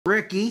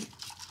Ricky.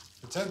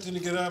 Attempting to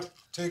get up,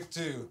 take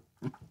two.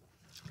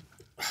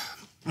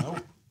 Nope.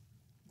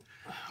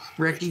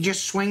 Ricky,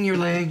 just swing your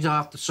legs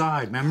off the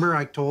side. Remember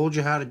I told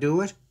you how to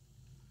do it?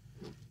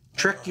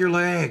 Trick your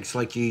legs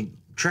like you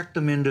tricked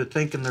them into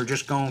thinking they're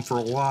just going for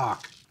a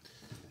walk.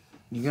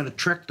 You gotta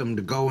trick them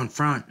to go in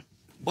front.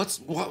 What's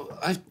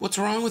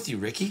wrong with you,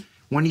 Ricky?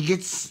 When he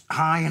gets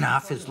high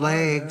enough, his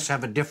legs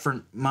have a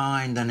different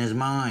mind than his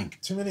mind.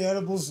 Too many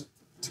edibles,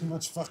 too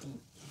much fucking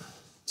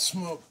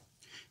smoke.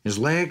 His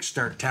legs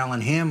start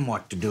telling him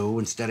what to do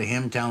instead of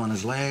him telling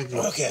his legs.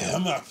 Okay,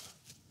 I'm up.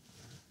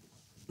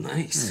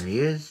 Nice. There he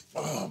is.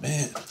 Oh,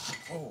 man.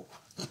 Oh.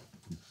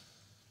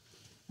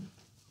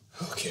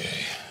 Okay.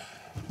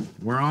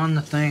 We're on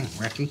the thing,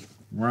 Ricky.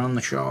 We're on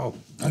the show.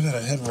 I got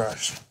a head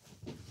rush.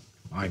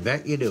 I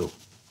bet you do.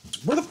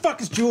 Where the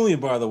fuck is Julian,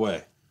 by the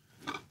way?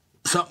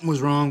 Something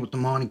was wrong with the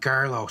Monte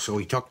Carlo, so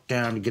he took it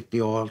down to get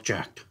the oil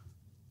checked.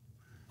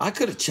 I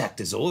could have checked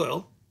his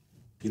oil.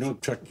 You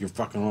don't check your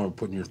fucking oil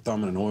putting your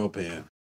thumb in an oil pan.